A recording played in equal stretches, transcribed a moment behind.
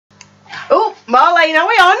Marlene, are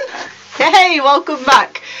we on? Hey, welcome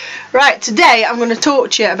back. Right, today I'm going to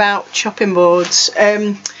talk to you about chopping boards.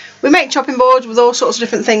 We make chopping boards with all sorts of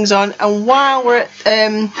different things on, and while we're at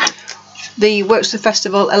the Works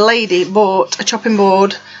Festival, a lady bought a chopping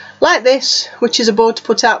board like this, which is a board to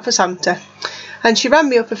put out for Santa. And she rang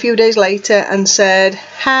me up a few days later and said,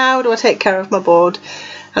 how do I take care of my board?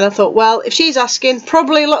 And I thought, well, if she's asking,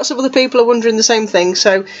 probably lots of other people are wondering the same thing.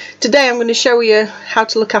 So today I'm going to show you how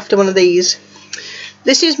to look after one of these.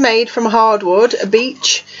 This is made from hardwood, a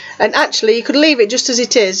beech, and actually you could leave it just as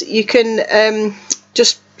it is. You can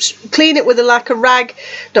just clean it with like a rag,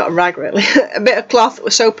 not a rag really, a bit of cloth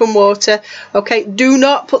with soap and water. Okay, do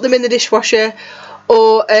not put them in the dishwasher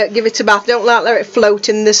or give it a bath. Don't let it float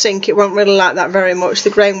in the sink. It won't really like that very much. The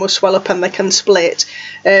grain will swell up and they can split.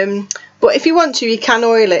 But if you want to, you can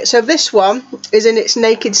oil it. So this one is in its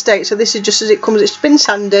naked state. So this is just as it comes. It's been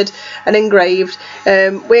sanded and engraved.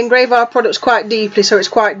 We engrave our products quite deeply, so it's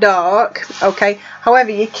quite dark. Okay.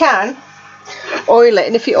 However, you can oil it,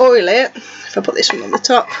 and if you oil it, if I put this one on the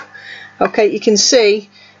top, okay, you can see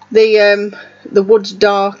the wood's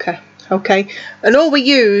darker. Okay, and all we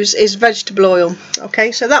use is vegetable oil.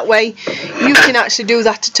 Okay, so that way you can actually do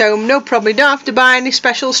that at home, no problem. You don't have to buy any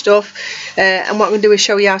special stuff. And what I'm going to do is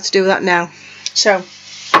show you how to do that now. So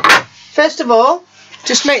first of all,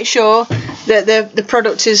 just make sure that the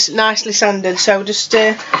product is nicely sanded. So just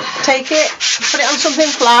take it, put it on something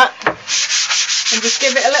flat, and just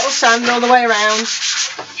give it a little sand all the way around.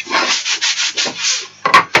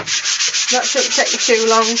 That shouldn't take you too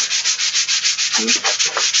long.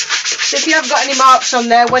 So if you have got any marks on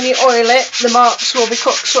there, when you oil it, the marks will be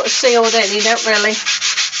sort of sealed in. You don't really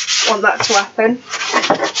want that to happen.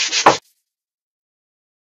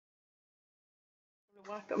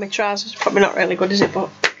 Wipe up my trousers. Probably not really good, is it? But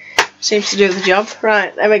seems to do the job.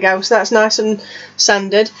 Right, there we go. So that's nice and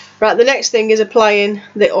sanded. Right, the next thing is applying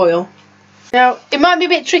the oil. Now, it might be a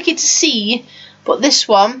bit tricky to see, but this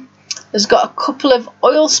one has got a couple of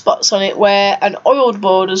oil spots on it where an oiled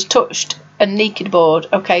board has touched a naked board.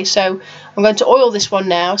 Okay, so I'm going to oil this one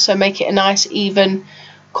now, so make it a nice even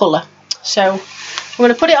colour. So I'm going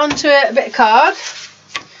to put it onto a bit of card,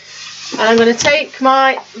 and I'm going to take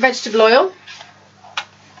my vegetable oil,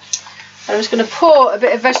 and I'm just going to pour a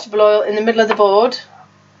bit of vegetable oil in the middle of the board,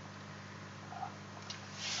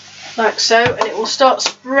 like so, and it will start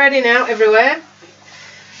spreading out everywhere.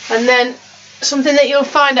 And then something that you'll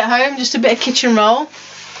find at home, just a bit of kitchen roll.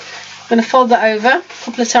 I'm going to fold that over a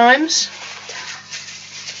couple of times,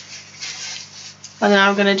 and then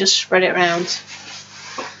I'm going to just spread it around.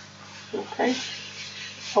 Okay,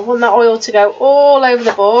 I want that oil to go all over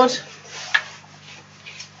the board,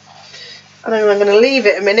 and then I'm going to leave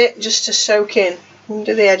it a minute just to soak in, and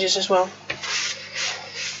do the edges as well.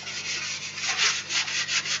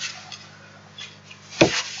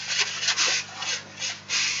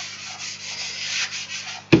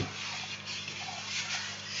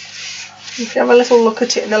 If you have a little look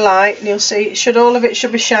at it in the light, and you'll see all of it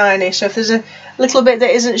should be shiny. So if there's a little bit that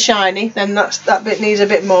isn't shiny, then that bit needs a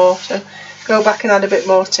bit more. So go back and add a bit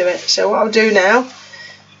more to it. So what I'll do now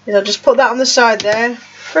is I'll just put that on the side there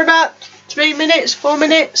for about 3 minutes, 4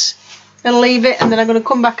 minutes, and leave it. And then I'm going to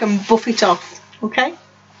come back and buff it off. Okay.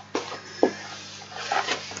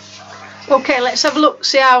 Okay, let's have a look.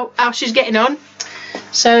 See how she's getting on.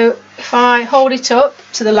 So if I hold it up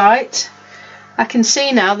to the light, I can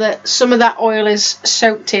see now that some of that oil is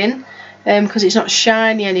soaked in because it's not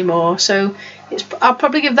shiny anymore. So I'll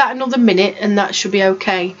probably give that another minute, and that should be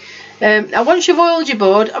okay. Now once you've oiled your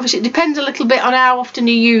board, obviously it depends a little bit on how often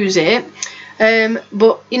you use it,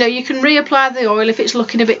 but you know, you can reapply the oil if it's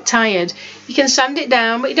looking a bit tired. You can sand it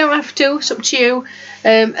down, but you don't have to. It's up to you.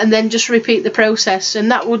 And then just repeat the process, and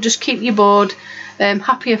that will just keep your board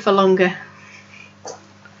happier for longer.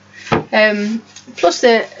 Plus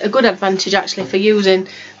a good advantage actually for using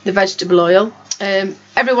the vegetable oil,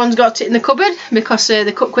 everyone's got it in the cupboard because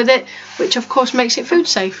they cook with it, which of course makes it food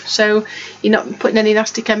safe, so you're not putting any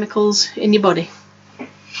nasty chemicals in your body.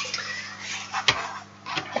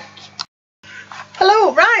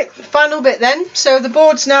 Hello, right, final bit then. So the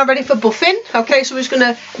board's now ready for buffing. Okay, so we're just going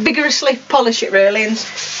to vigorously polish it really and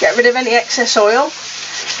get rid of any excess oil.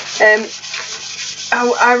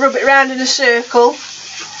 I rub it around in a circle,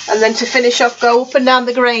 and then to finish off, go up and down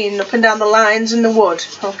the grain, up and down the lines in the wood.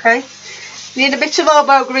 Okay, you need a bit of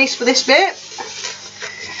elbow grease for this bit.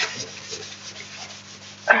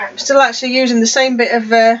 I'm still actually using the same bit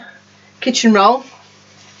of kitchen roll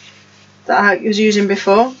that I was using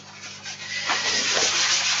before.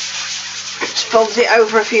 Just fold it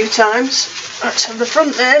over a few times. Right, so the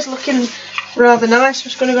front there is looking rather nice. I'm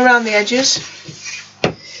just going to go around the edges.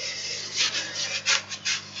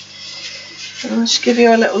 I'll just give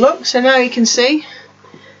you a little look. So now you can see,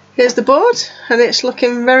 here's the board, and it's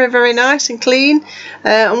looking very, very nice and clean.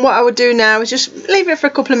 And what I would do now is just leave it for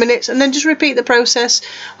a couple of minutes and then just repeat the process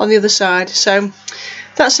on the other side. So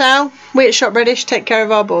that's how we at Shop Reddish take care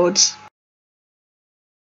of our boards.